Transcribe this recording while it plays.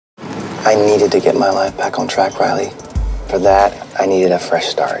I needed to get my life back on track, Riley. For that, I needed a fresh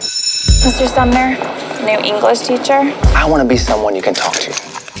start. Mr. Sumner, new English teacher. I want to be someone you can talk to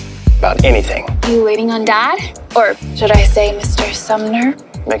about anything. Are you waiting on Dad? Or should I say Mr. Sumner?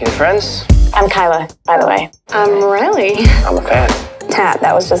 Making friends? I'm Kyla, by the way. I'm Riley. I'm a fan.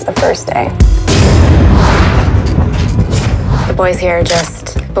 That was just the first day. The boys here are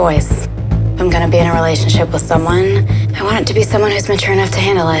just boys. If I'm gonna be in a relationship with someone, I want it to be someone who's mature enough to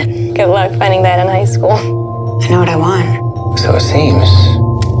handle it. Good luck finding that in high school. I know what I want. So it seems.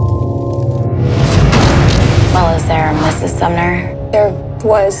 Well, is there a Mrs. Sumner? There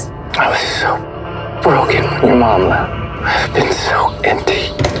was. I was so broken when your mom left. I've been so empty.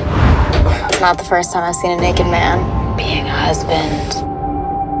 Not the first time I've seen a naked man. Being a husband,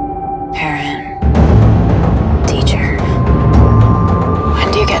 parent, teacher.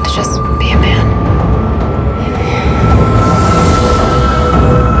 When do you get to just be a man?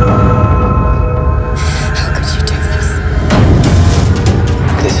 How could you do this?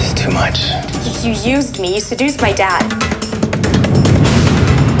 This is too much. You used me. You seduced my dad.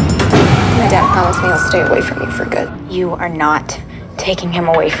 My dad promised me he'll stay away from you for good. You are not taking him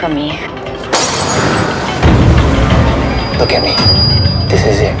away from me. Look at me. This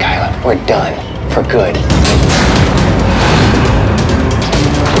is it, Kyla. We're done. For good.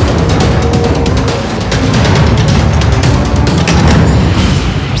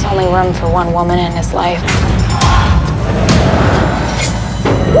 There's only room for one woman in his life.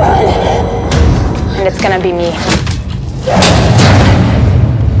 And it's gonna be me.